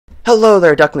Hello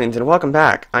there, Ducklings, and welcome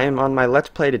back. I am on my Let's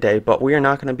Play today, but we are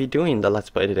not going to be doing the Let's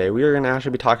Play today. We are going to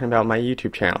actually be talking about my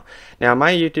YouTube channel. Now,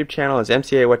 my YouTube channel is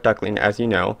MCA Wet Duckling, as you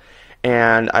know,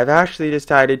 and I've actually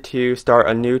decided to start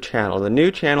a new channel. The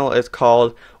new channel is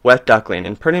called Wet Duckling,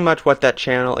 and pretty much what that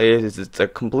channel is it's a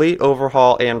complete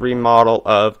overhaul and remodel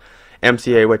of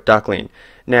MCA Wet Duckling.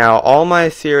 Now, all my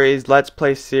series, Let's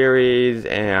Play series,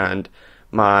 and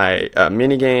my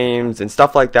mini games and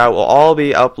stuff like that will all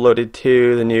be uploaded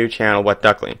to the new channel Wet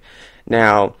Duckling.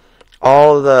 Now,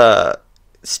 all the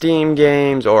Steam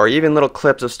games or even little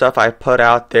clips of stuff I put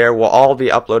out there will all be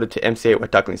uploaded to MCA Wet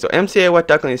Duckling. So MCA Wet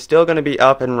Duckling is still going to be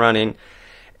up and running,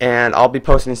 and I'll be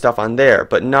posting stuff on there,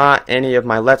 but not any of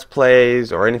my Let's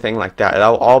Plays or anything like that.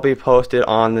 That'll all be posted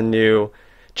on the new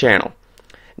channel.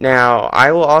 Now,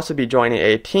 I will also be joining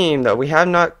a team that we have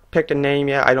not picked a name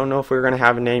yet. I don't know if we're going to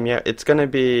have a name yet. It's going to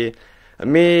be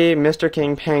me, Mr.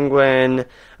 King Penguin,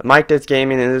 Mike Does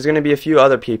Gaming, and there's going to be a few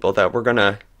other people that we're going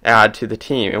to add to the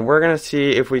team. And we're going to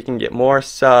see if we can get more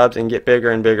subs and get bigger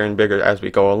and bigger and bigger as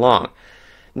we go along.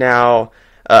 Now,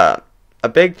 a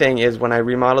big thing is when I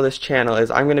remodel this channel is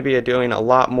I'm going to be doing a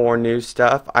lot more new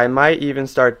stuff. I might even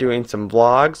start doing some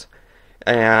vlogs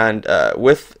and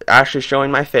with actually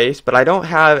showing my face, but I don't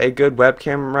have a good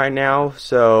webcam right now,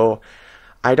 so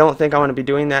I don't think I want to be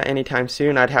doing that anytime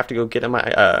soon. I'd have to go get a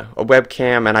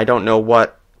webcam, and I don't know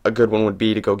what a good one would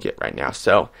be to go get right now.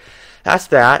 So that's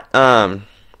that.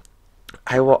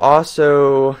 I will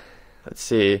also,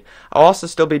 I'll also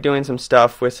still be doing some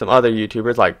stuff with some other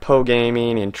YouTubers like Poe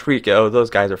Gaming and Trico.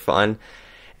 Those guys are fun.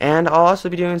 And I'll also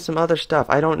be doing some other stuff.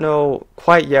 I don't know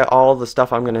quite yet all the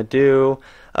stuff I'm going to do.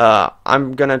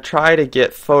 I'm going to try to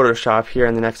get Photoshop here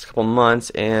in the next couple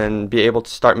months and be able to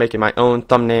start making my own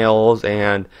thumbnails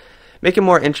and make it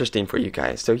more interesting for you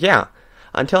guys. So yeah,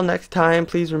 until next time,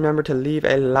 please remember to leave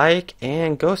a like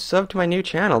and go sub to my new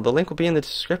channel. The link will be in the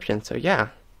description. So yeah,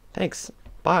 thanks.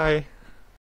 Bye.